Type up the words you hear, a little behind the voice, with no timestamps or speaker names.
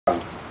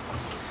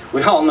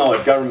We all know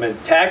it.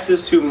 Government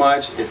taxes too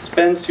much, it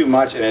spends too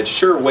much, and it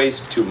sure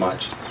wastes too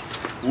much.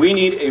 We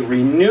need a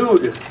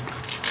renewed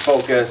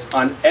focus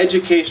on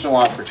educational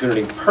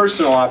opportunity,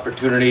 personal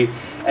opportunity,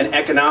 and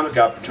economic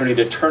opportunity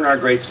to turn our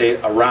great state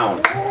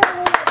around.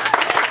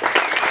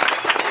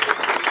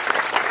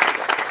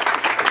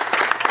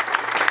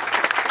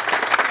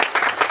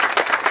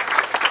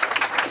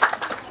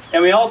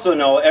 And we also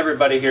know,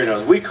 everybody here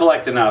knows, we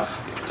collect enough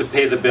to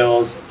pay the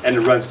bills and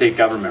to run state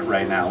government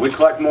right now. We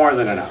collect more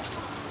than enough.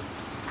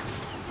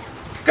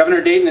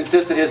 Governor Dayton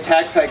insists that his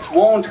tax hikes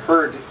won't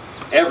hurt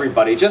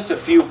everybody, just a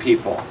few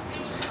people.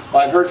 Well,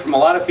 I've heard from a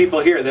lot of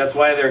people here, that's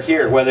why they're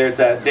here, whether it's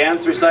at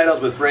dance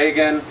recitals with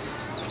Reagan,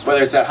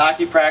 whether it's at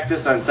hockey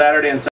practice on Saturday and Sunday.